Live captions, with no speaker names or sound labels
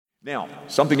Now,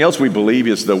 something else we believe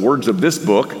is the words of this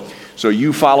book. So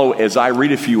you follow as I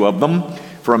read a few of them.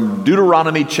 From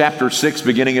Deuteronomy chapter 6,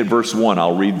 beginning at verse 1,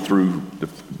 I'll read through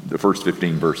the first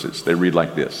 15 verses. They read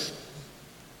like this.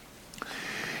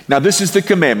 Now this is the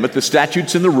commandment, the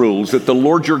statutes and the rules that the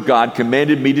Lord your God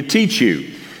commanded me to teach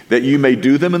you, that you may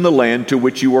do them in the land to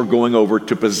which you are going over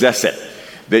to possess it,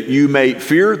 that you may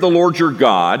fear the Lord your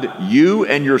God, you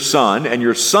and your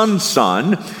son's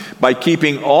son, by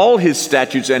keeping all his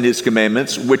statutes and his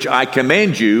commandments, which I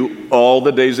command you all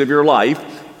the days of your life,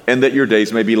 and that your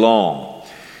days may be long.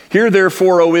 Hear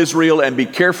therefore, O Israel, and be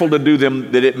careful to do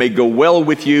them, that it may go well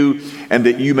with you, and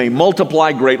that you may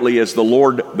multiply greatly, as the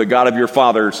Lord, the God of your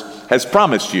fathers, has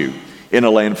promised you, in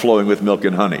a land flowing with milk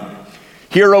and honey.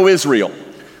 Hear, O Israel,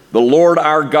 the Lord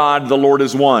our God, the Lord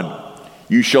is one.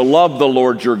 You shall love the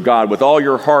Lord your God with all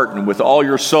your heart and with all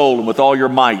your soul and with all your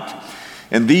might.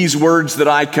 And these words that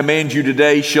I command you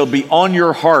today shall be on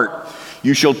your heart.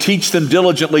 You shall teach them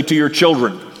diligently to your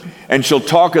children, and shall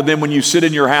talk of them when you sit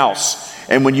in your house,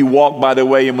 and when you walk by the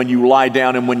way, and when you lie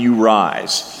down, and when you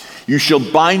rise. You shall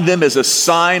bind them as a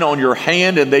sign on your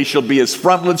hand, and they shall be as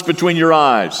frontlets between your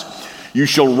eyes. You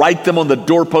shall write them on the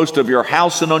doorpost of your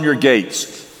house and on your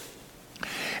gates.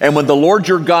 And when the Lord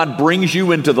your God brings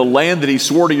you into the land that he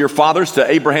swore to your fathers,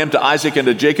 to Abraham, to Isaac, and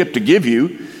to Jacob, to give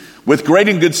you, with great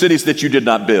and good cities that you did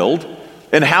not build,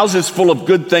 and houses full of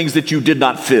good things that you did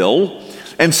not fill,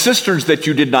 and cisterns that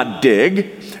you did not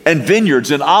dig, and vineyards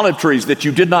and olive trees that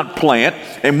you did not plant,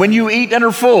 and when you eat and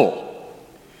are full,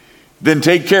 then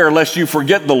take care lest you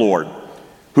forget the Lord,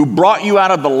 who brought you out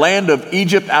of the land of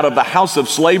Egypt, out of the house of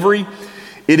slavery.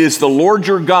 It is the Lord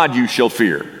your God you shall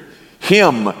fear.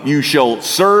 Him you shall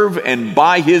serve, and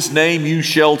by his name you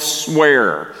shall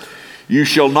swear. You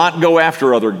shall not go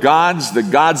after other gods, the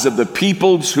gods of the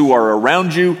peoples who are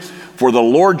around you, for the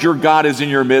Lord your God is in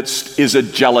your midst, is a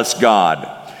jealous God.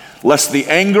 Lest the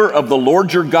anger of the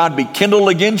Lord your God be kindled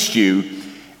against you,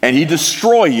 and he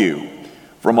destroy you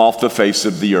from off the face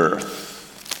of the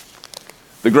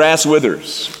earth. The grass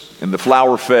withers and the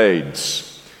flower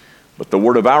fades, but the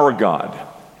word of our God,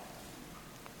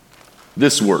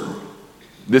 this word,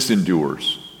 this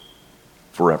endures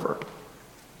forever.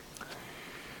 I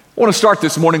want to start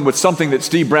this morning with something that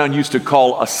Steve Brown used to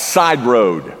call a side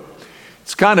road.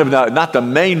 It's kind of not the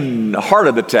main heart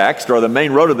of the text or the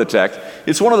main road of the text.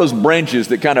 It's one of those branches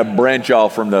that kind of branch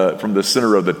off from the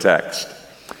center of the text.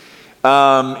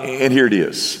 And here it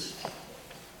is.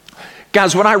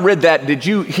 Guys, when I read that, did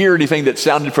you hear anything that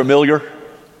sounded familiar?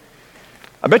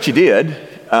 I bet you did.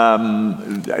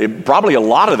 Probably a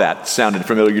lot of that sounded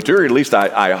familiar too, or at least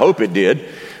I hope it did.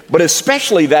 But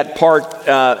especially that part,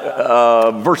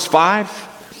 verse 5.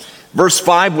 Verse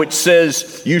 5, which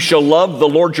says, you shall love the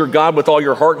Lord your God with all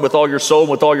your heart and with all your soul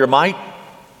and with all your might.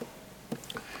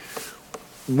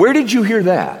 Where did you hear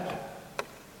that?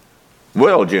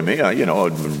 Well, Jimmy,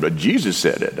 Jesus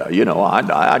said it.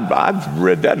 I've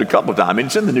read that a couple of times. I mean,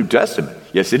 it's in the New Testament.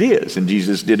 Yes, it is. And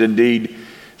Jesus did indeed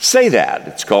say that.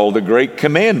 It's called the Great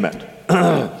Commandment.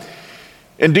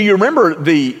 And do you remember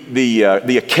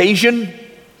the occasion,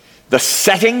 the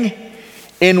setting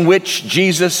in which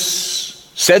Jesus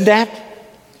said that?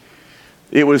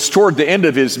 It was toward the end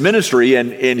of his ministry,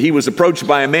 and he was approached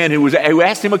by a man who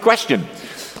asked him a question.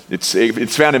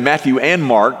 It's found in Matthew and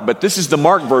Mark, but this is the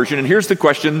Mark version, and here's the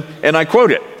question, and I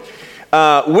quote it.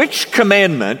 Which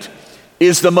commandment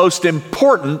is the most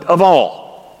important of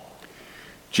all?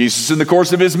 Jesus, in the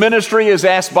course of his ministry, is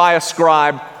asked by a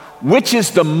scribe, which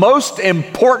is the most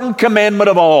important commandment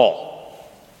of all?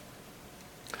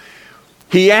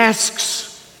 He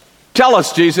asks, tell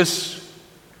us, Jesus,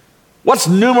 what's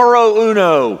numero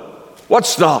uno?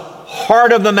 What's the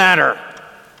heart of the matter?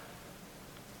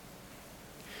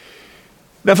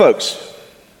 Now, folks,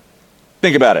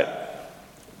 think about it.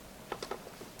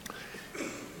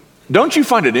 Don't you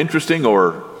find it interesting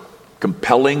or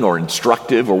compelling or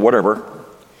instructive or whatever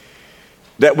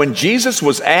that when Jesus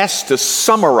was asked to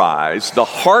summarize the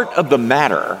heart of the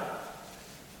matter,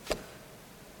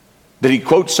 that he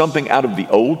quotes something out of the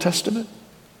Old Testament?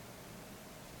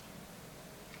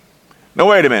 Now,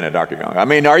 wait a minute, Dr. Young. I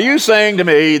mean, are you saying to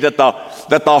me that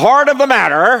the heart of the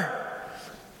matter,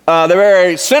 the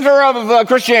very center of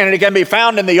Christianity, can be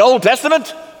found in the Old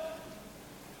Testament?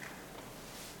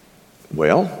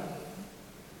 Well,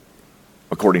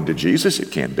 according to Jesus,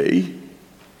 it can be.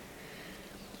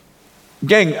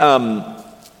 Gang,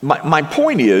 my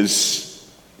point is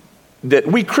that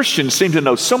we Christians seem to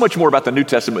know so much more about the New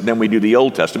Testament than we do the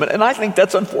Old Testament, and I think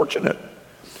that's unfortunate.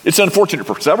 It's unfortunate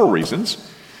for several reasons,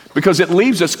 because it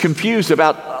leaves us confused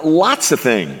about lots of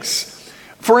things.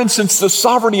 For instance, the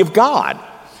sovereignty of God.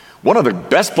 One of the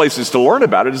best places to learn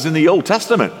about it is in the Old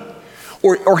Testament.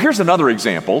 Or here's another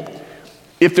example.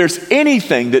 If there's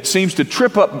anything that seems to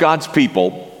trip up God's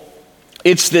people,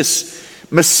 it's this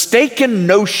mistaken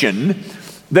notion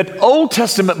that Old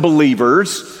Testament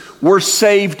believers were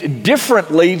saved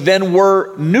differently than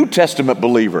were New Testament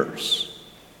believers.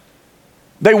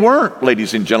 They weren't,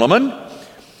 ladies and gentlemen.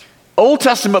 Old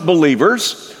Testament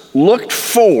believers looked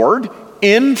forward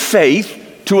in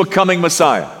faith to a coming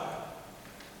Messiah.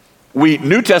 We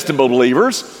New Testament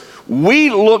believers, we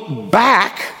look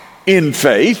back in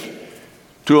faith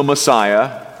to a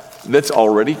Messiah that's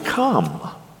already come.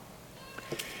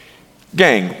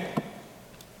 Gang,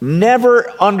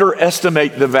 never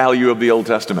underestimate the value of the Old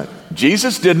Testament.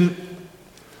 Jesus didn't.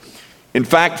 In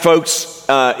fact, folks,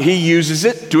 he uses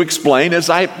it to explain, as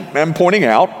I am pointing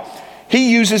out,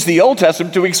 he uses the Old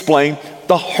Testament to explain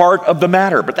the heart of the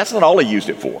matter. But that's not all he used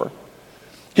it for.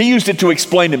 He used it to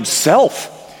explain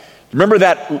himself. Remember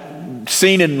that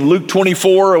scene in Luke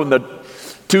 24 when the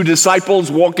two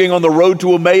disciples walking on the road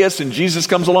to Emmaus and Jesus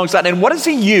comes alongside? And what does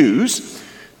he use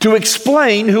to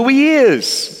explain who he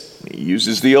is? He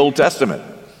uses the Old Testament.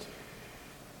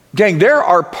 Gang, there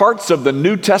are parts of the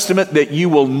New Testament that you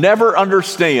will never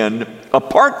understand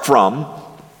apart from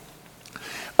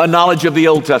a knowledge of the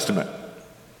Old Testament.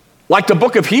 Like the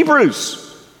book of Hebrews.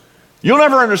 You'll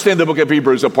never understand the book of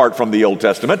Hebrews apart from the Old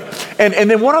Testament. And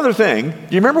then one other thing,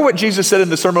 you remember what Jesus said in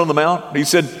the Sermon on the Mount? He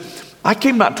said, I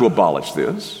came not to abolish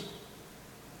this.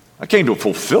 I came to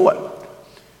fulfill it.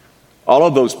 All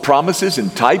of those promises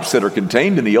and types that are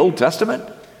contained in the Old Testament.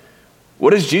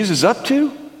 What is Jesus up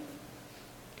to?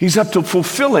 He's up to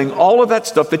fulfilling all of that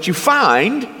stuff that you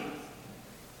find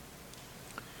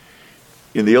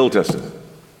in the Old Testament.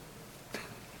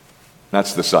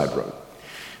 That's the side road.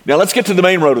 Now let's get to the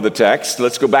main road of the text.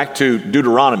 Let's go back to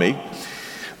Deuteronomy.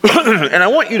 And I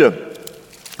want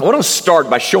to start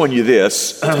by showing you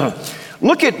this.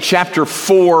 Look at chapter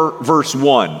 4, verse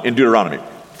 1 in Deuteronomy.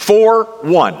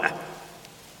 4:1.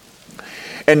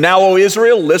 And now, O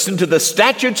Israel, listen to the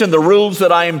statutes and the rules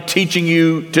that I am teaching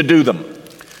you to do them.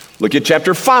 Look at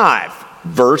chapter 5,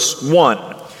 verse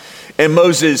 1. And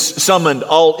Moses summoned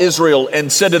all Israel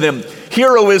and said to them,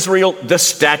 Hear, O Israel, the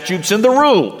statutes and the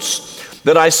rules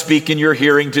that I speak in your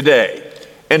hearing today.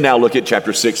 And now look at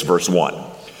chapter 6, verse 1.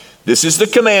 This is the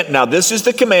command. Now this is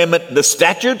the commandment, the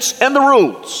statutes and the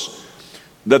rules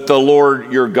that the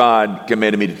Lord your God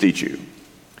commanded me to teach you.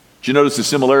 Did you notice the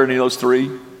similarity in those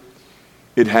three?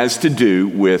 It has to do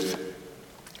with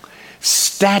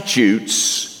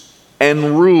statutes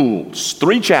and rules.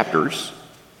 3 chapters,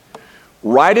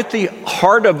 right at the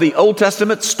heart of the Old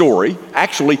Testament story,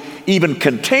 actually even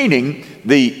containing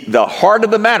the heart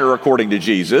of the matter according to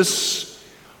Jesus.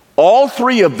 All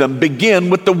 3 of them begin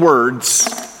with the words,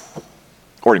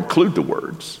 or include the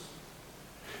words,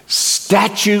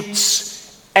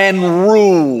 statutes and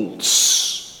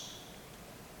rules.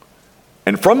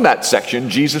 And from that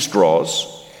section, Jesus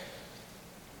draws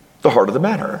the heart of the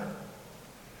matter.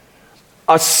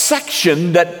 A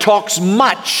section that talks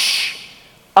much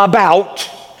about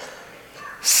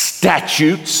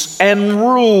statutes and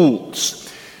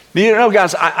rules. You know,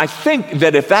 guys, I think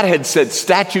that if that had said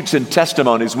statutes and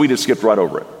testimonies, we'd have skipped right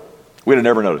over it. We'd have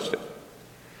never noticed it.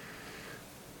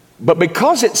 But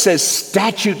because it says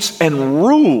statutes and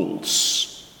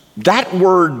rules, that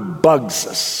word bugs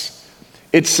us.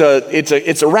 It's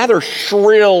a rather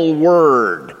shrill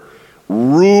word,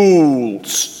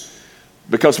 rules.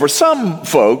 Because for some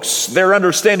folks, their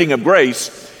understanding of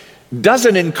grace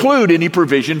doesn't include any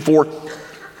provision for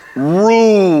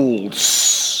rules.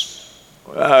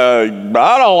 I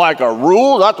don't like a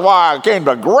rule. That's why I came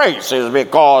to grace, is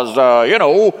because, it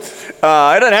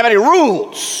doesn't have any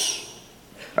rules.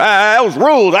 Those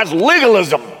rules, that's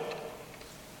legalism.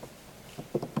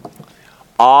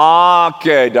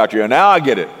 Okay, Dr. Now I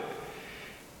get it.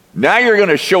 Now you're going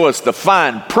to show us the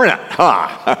fine print,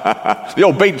 huh? The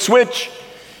old bait and switch.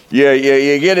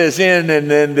 You get us in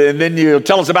and then you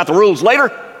tell us about the rules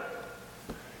later.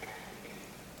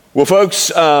 Well, folks,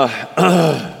 that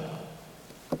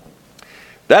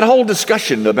whole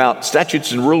discussion about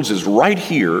statutes and rules is right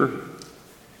here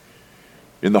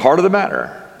in the heart of the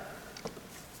matter.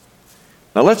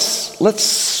 Now let's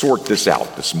sort this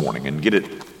out this morning and get it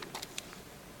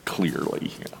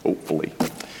clearly, hopefully.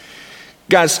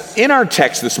 Guys, in our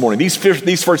text this morning, these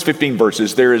first 15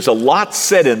 verses, there is a lot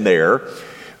said in there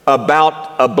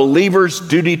about a believer's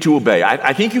duty to obey.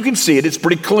 I think you can see it. It's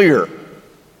pretty clear.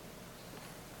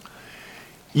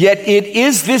 Yet it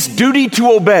is this duty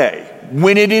to obey,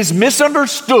 when it is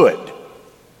misunderstood,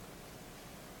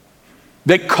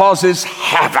 that causes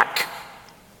havoc.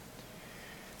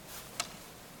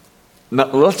 Now,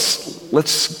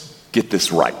 let's get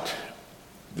this right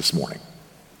this morning.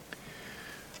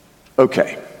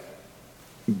 Okay,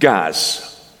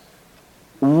 guys,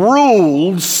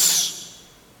 rules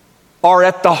are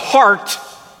at the heart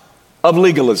of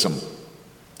legalism.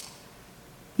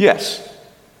 Yes.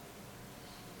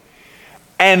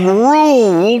 And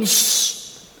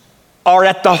rules are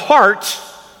at the heart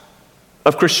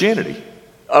of Christianity,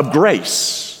 of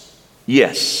grace.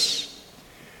 Yes.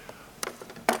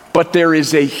 But there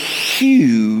is a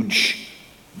huge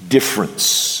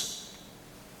difference.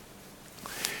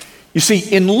 You see,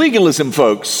 in legalism,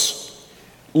 folks,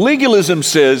 legalism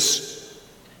says,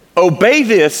 obey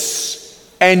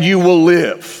this and you will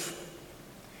live.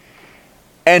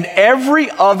 And every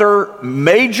other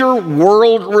major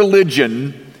world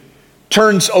religion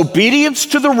turns obedience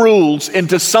to the rules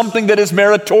into something that is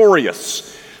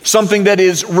meritorious, something that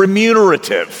is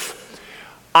remunerative.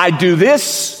 I do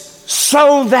this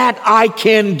so that I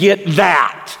can get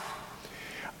that.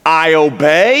 I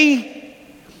obey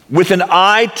with an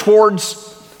eye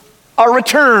towards a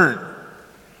return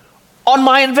on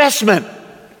my investment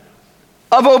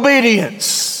of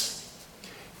obedience.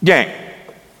 Gang,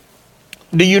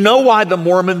 do you know why the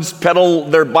Mormons pedal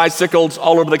their bicycles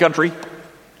all over the country?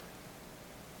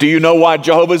 Do you know why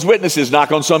Jehovah's Witnesses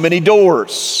knock on so many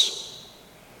doors?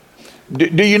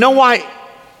 Do you know why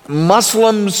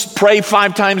Muslims pray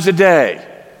 5 times a day?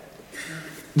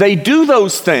 They do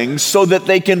those things so that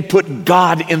they can put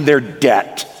God in their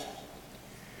debt.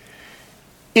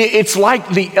 It's like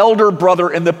the elder brother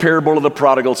in the parable of the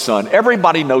prodigal son.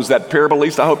 Everybody knows that parable. At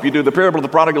least I hope you do. The parable of the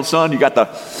prodigal son. You got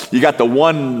the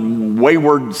one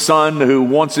wayward son who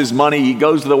wants his money. He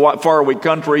goes to the faraway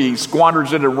country. He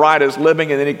squanders it in riotous living,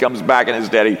 and then he comes back, and his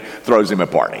daddy throws him a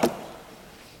party.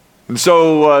 And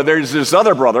so there's this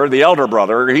other brother, the elder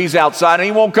brother. He's outside, and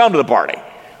he won't come to the party.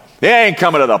 He ain't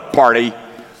coming to the party.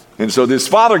 And so this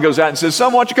father goes out and says,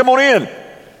 "Son, why don't you come on in?"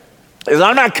 He says,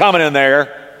 "I'm not coming in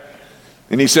there."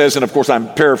 And he says, and of course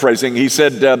I'm paraphrasing, he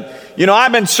said,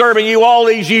 I've been serving you all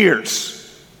these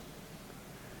years,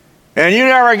 and you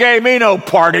never gave me no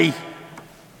party.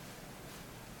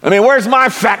 I mean, where's my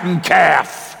fattened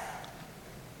calf?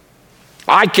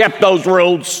 I kept those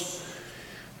rules,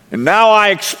 and now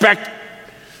I expect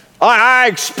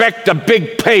a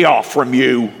big payoff from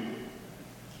you.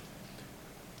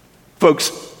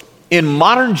 Folks, in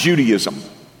modern Judaism,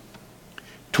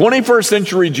 21st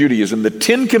century Judaism, the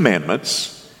 10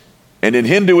 Commandments, and in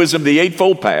Hinduism, the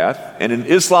Eightfold Path, and in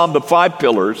Islam, the 5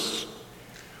 pillars,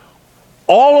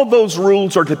 all of those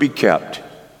rules are to be kept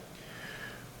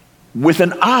with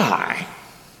an eye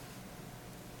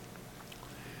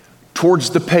towards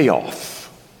the payoff.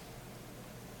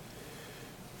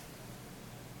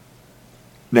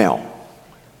 Now,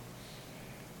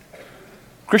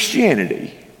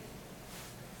 Christianity,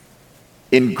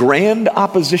 in grand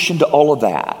opposition to all of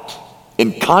that,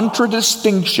 in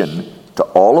contradistinction to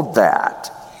all of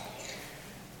that,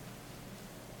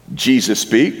 Jesus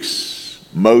speaks,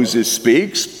 Moses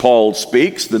speaks, Paul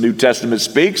speaks, the New Testament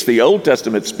speaks, the Old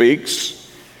Testament speaks.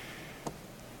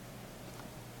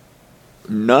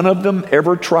 None of them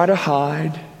ever try to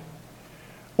hide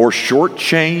or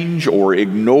shortchange or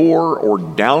ignore or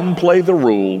downplay the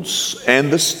rules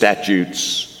and the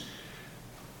statutes.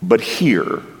 But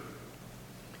here,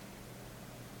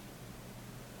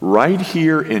 right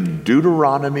here in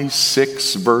Deuteronomy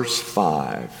 6, verse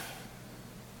 5,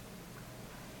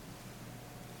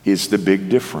 is the big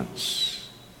difference.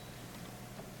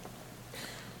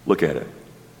 Look at it.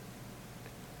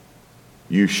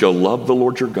 You shall love the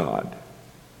Lord your God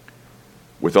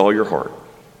with all your heart,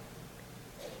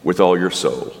 with all your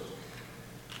soul,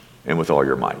 and with all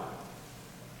your might.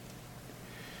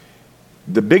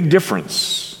 The big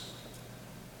difference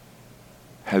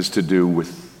has to do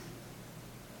with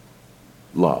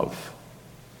love.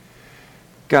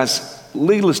 Guys,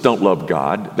 legalists don't love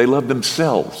God. They love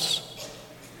themselves.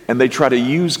 And they try to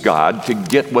use God to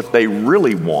get what they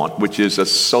really want, which is a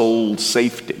soul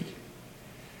safety.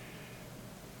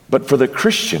 But for the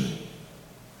Christian,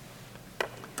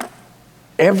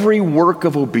 every work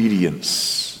of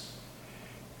obedience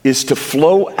is to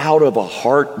flow out of a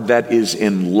heart that is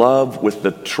in love with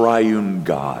the triune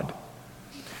God.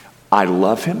 I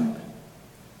love him,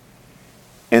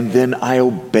 and then I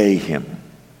obey him.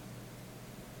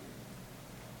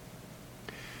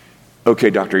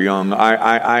 Okay, Dr. Young,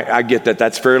 I get that.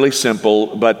 That's fairly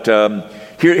simple, but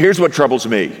here's what troubles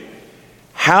me.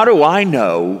 How do I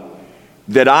know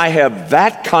that I have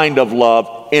that kind of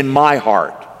love in my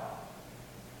heart?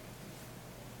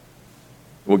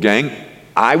 Well, gang,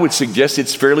 I would suggest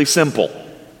it's fairly simple.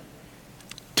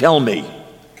 Tell me,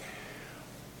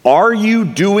 Are you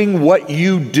doing what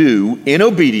you do in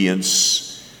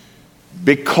obedience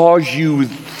because you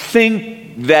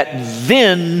think that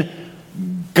then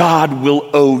God will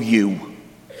owe you?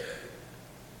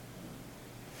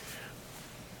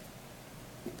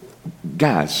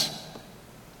 Guys,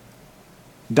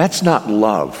 that's not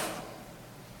love.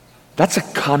 That's a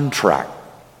contract.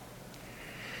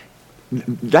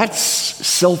 That's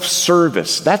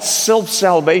self-service. That's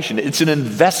self-salvation. It's an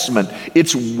investment.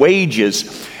 It's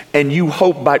wages. And you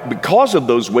hope because of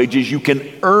those wages, you can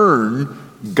earn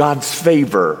God's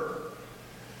favor.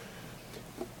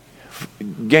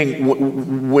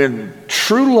 Gang, when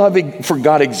true love for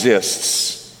God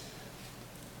exists,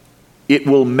 it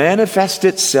will manifest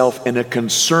itself in a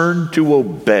concern to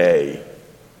obey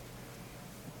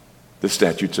the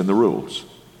statutes and the rules.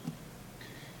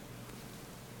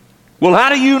 Well, how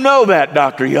do you know that,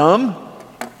 Dr. Young?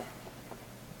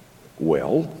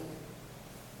 Well,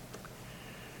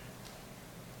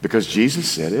 because Jesus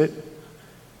said it.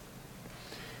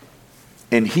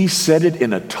 And he said it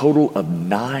in a total of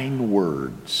 9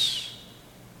 words.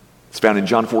 It's found in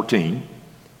John 14.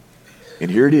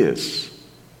 And here it is.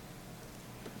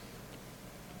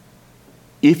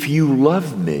 If you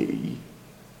love me,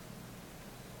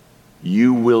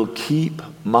 you will keep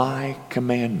my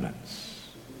commandments.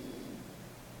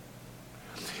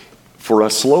 For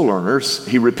us slow learners,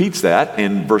 he repeats that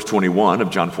in verse 21 of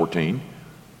John 14.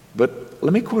 But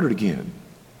let me quote it again.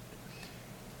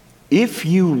 If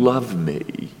you love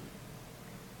me,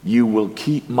 you will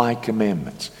keep my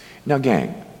commandments. Now,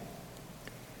 gang,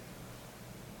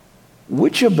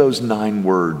 which of those 9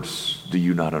 words do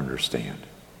you not understand?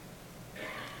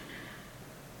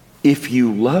 If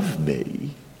you love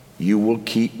me, you will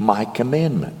keep my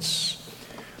commandments.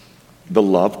 The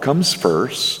love comes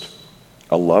first.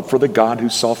 A love for the God who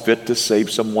saw fit to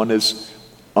save someone as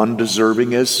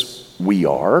undeserving as we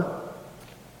are.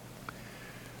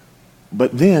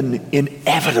 But then,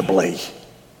 inevitably,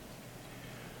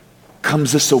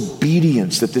 comes this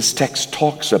obedience that this text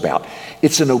talks about.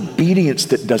 It's an obedience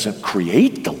that doesn't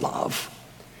create the love.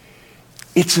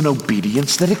 It's an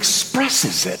obedience that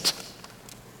expresses it.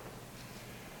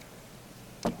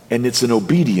 And it's an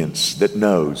obedience that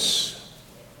knows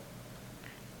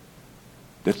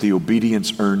that the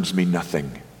obedience earns me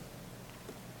nothing.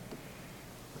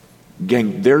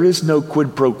 Gang, there is no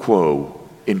quid pro quo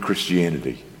in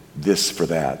Christianity. This for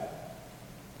that.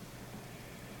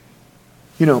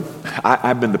 You know,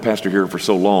 I've been the pastor here for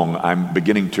so long, I'm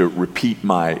beginning to repeat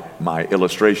my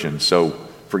illustration, so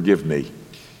forgive me.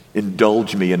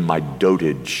 Indulge me in my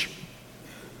dotage.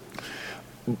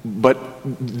 But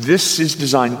this is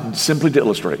designed simply to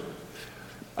illustrate,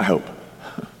 I hope.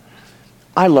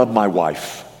 I love my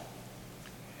wife.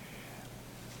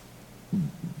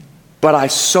 But I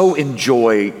so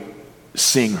enjoy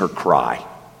seeing her cry.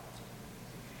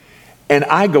 And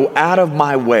I go out of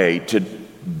my way to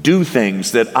do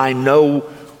things that I know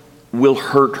will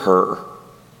hurt her.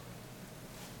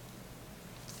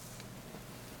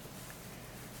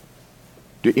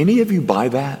 Do any of you buy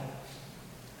that?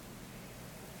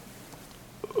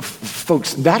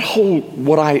 Folks, that whole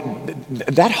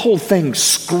thing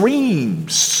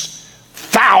screams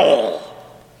foul.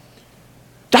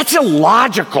 That's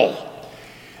illogical.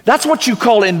 That's what you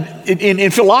call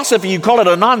in philosophy, you call it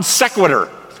a non sequitur.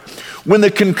 When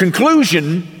the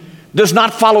conclusion does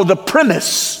not follow the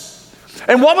premise.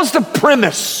 And what was the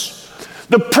premise?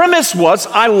 The premise was,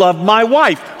 I love my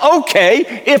wife.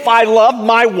 Okay, if I love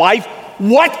my wife,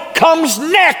 what comes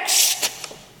next?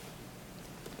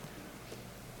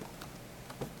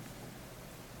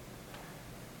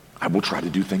 I will try to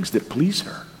do things that please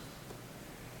her.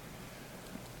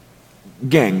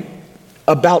 Gang,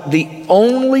 about the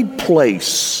only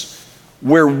place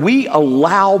where we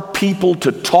allow people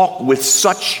to talk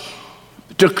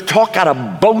out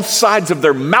of both sides of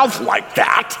their mouth like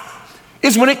that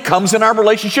is when it comes in our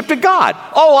relationship to God.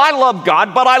 Oh, I love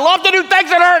God, but I love to do things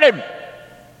that hurt him.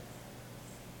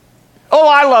 Oh,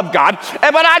 I love God,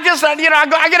 but I just, I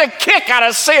get a kick out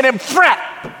of seeing him fret.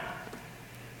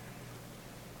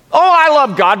 Oh, I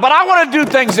love God, but I want to do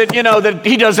things that, that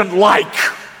he doesn't like.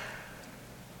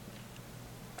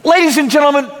 Ladies and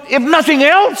gentlemen, if nothing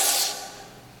else,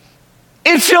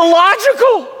 it's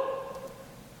illogical.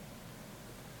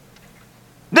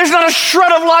 There's not a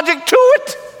shred of logic to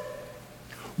it.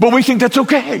 But we think that's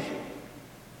okay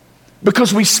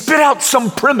because we spit out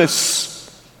some premise.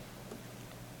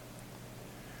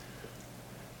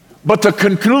 But the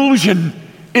conclusion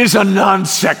is a non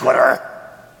sequitur.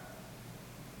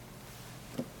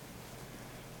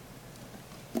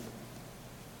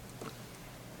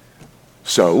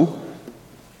 So,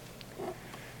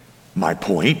 my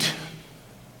point.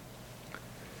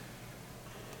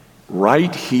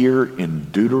 Right here in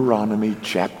Deuteronomy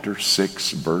chapter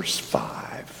 6, verse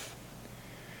 5,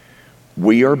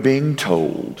 we are being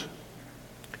told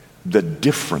the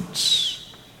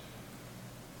difference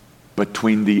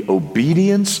between the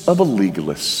obedience of a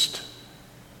legalist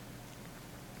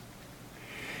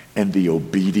and the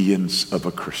obedience of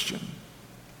a Christian.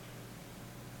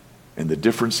 And the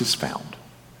difference is found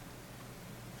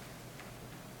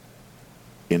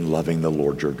in loving the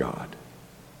Lord your God.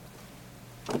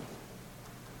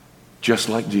 Just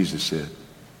like Jesus said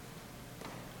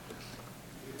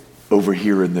over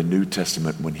here in the New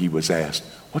Testament when he was asked,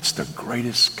 what's the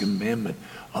greatest commandment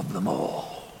of them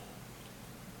all?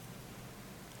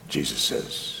 Jesus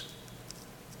says,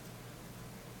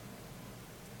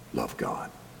 love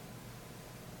God.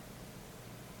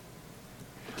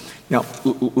 Now,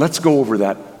 let's go over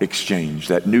that exchange,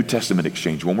 that New Testament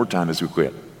exchange, one more time as we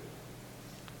quit.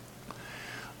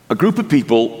 A group of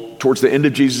people towards the end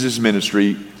of Jesus'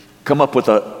 ministry come up with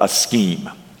a scheme.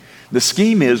 The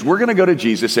scheme is we're going to go to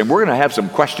Jesus and we're going to have some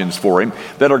questions for him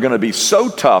that are going to be so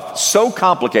tough, so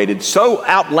complicated, so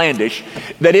outlandish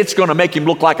that it's going to make him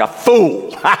look like a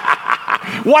fool.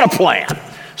 What a plan.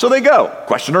 So they go.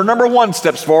 Questioner number one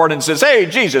steps forward and says, hey,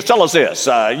 Jesus, tell us this.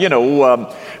 Are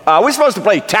we supposed to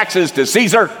pay taxes to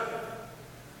Caesar?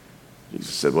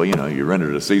 Jesus said, well, you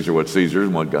render to Caesar what Caesar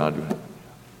and what God.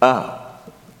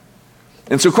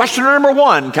 And so questioner number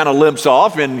one kind of limps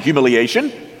off in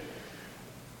humiliation.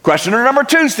 Questioner number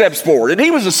two steps forward. And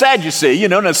he was a Sadducee,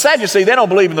 and a Sadducee, they don't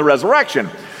believe in the resurrection.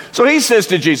 So he says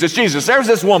to Jesus, there's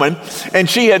this woman, and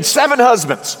she had 7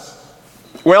 husbands.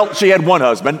 Well, she had one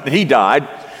husband, and he died.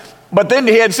 But then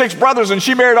he had 6 brothers, and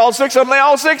she married all 6 of them, and they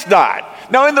all 6 died.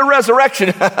 Now in the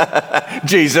resurrection,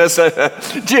 Jesus,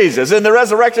 in the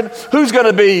resurrection, who's going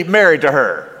to be married to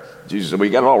her? Jesus said, we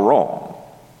got it all wrong.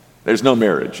 There's no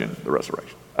marriage in the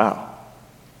resurrection.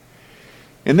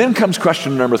 And then comes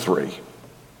question number 3.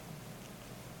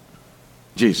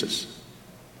 Jesus,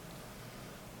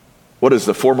 what is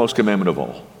the foremost commandment of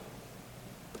all?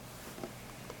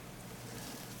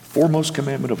 Foremost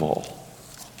commandment of all.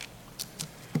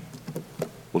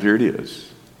 Well, here it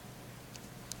is.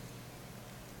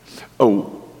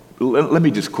 Let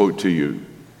me just quote to you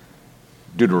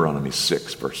Deuteronomy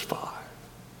 6, verse 5.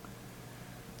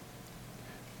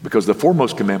 Because the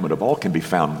foremost commandment of all can be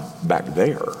found back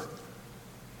there.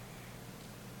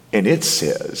 And it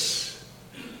says,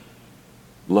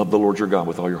 love the Lord your God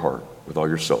with all your heart, with all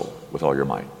your soul, with all your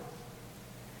might.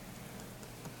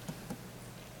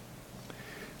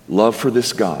 Love for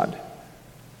this God,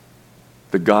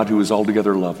 the God who is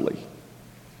altogether lovely,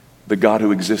 the God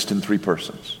who exists in 3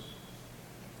 persons.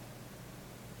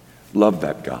 Love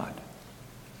that God.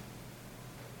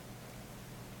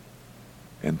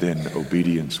 And then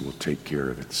obedience will take care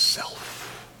of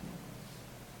itself.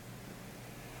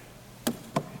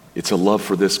 It's a love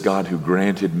for this God who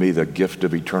granted me the gift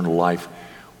of eternal life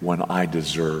when I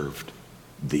deserved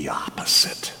the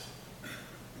opposite.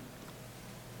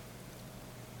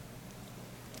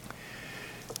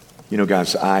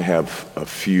 Guys, I have a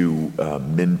few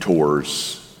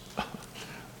mentors.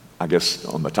 I guess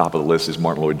on the top of the list is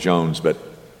Martin Lloyd-Jones, but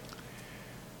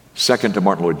second to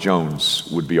Martin Lloyd-Jones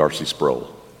would be R.C.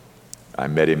 Sproul. I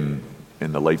met him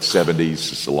in the late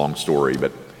 70s. It's a long story,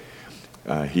 but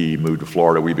he moved to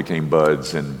Florida. We became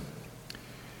buds.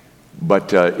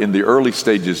 But in the early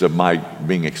stages of my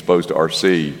being exposed to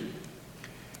R.C.,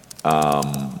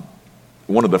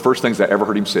 one of the first things I ever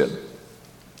heard him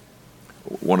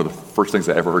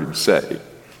say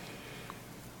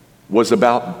was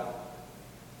about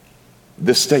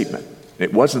this statement.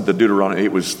 It wasn't the Deuteronomy,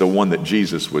 it was the one that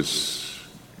Jesus was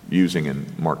using in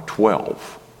Mark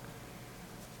 12.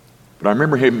 But I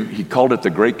remember he called it the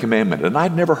Great Commandment, and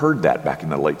I'd never heard that back in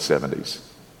the late 70s.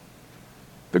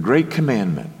 The Great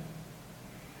Commandment.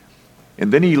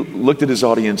 And then he looked at his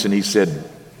audience and he said,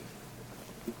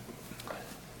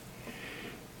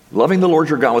 loving the Lord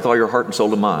your God with all your heart and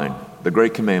soul and mind, the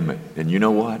Great Commandment. And you know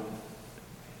what?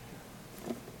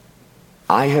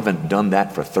 I haven't done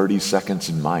that for 30 seconds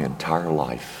in my entire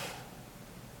life.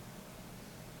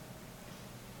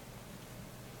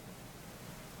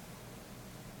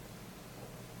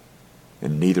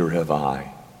 And neither have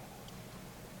I.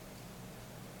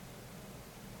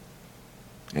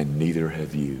 And neither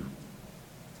have you.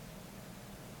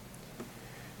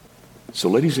 So,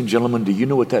 ladies and gentlemen, do you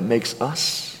know what that makes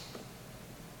us?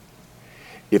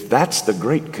 If that's the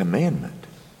Great Commandment,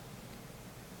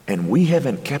 and we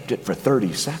haven't kept it for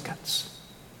 30 seconds,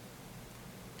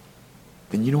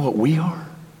 then you know what we are?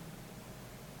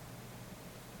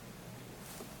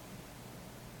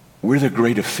 We're the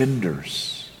great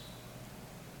offenders.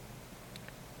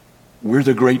 We're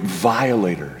the great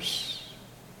violators.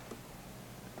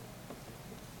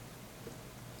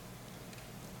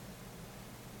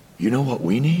 You know what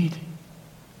we need?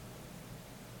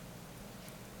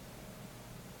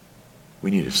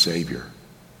 We need a Savior.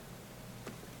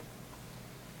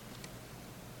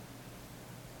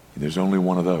 And there's only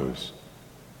one of those.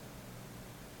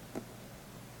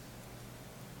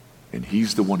 And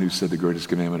he's the one who said the greatest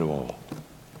commandment of all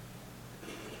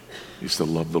is to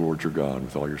love the Lord your God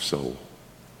with all your soul,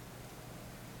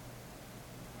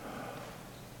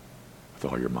 with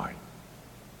all your might.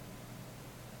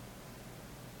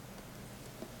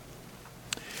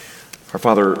 Our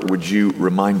Father, would you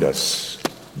remind us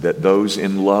that those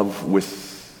in love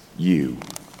with you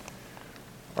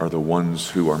are the ones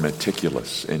who are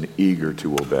meticulous and eager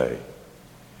to obey.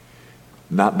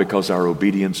 Not because our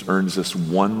obedience earns us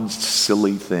one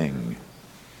silly thing,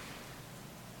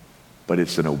 but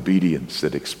it's an obedience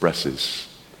that expresses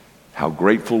how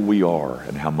grateful we are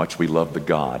and how much we love the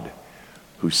God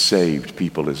who saved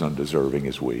people as undeserving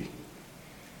as we.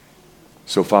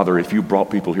 So, Father, if you brought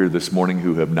people here this morning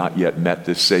who have not yet met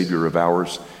this Savior of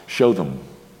ours, show them.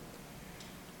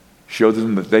 Show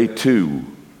them that they too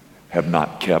have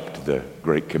not kept the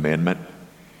great commandment,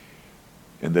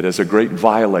 and that as a great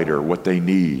violator, what they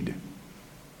need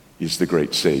is the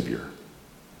great Savior,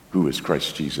 who is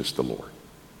Christ Jesus the Lord.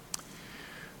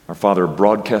 Our Father,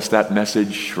 broadcast that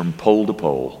message from pole to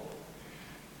pole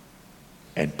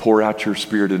and pour out your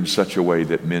Spirit in such a way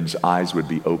that men's eyes would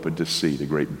be open to see the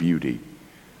great beauty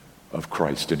of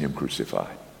Christ and Him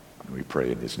crucified. And we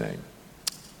pray in His name.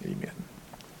 Amen.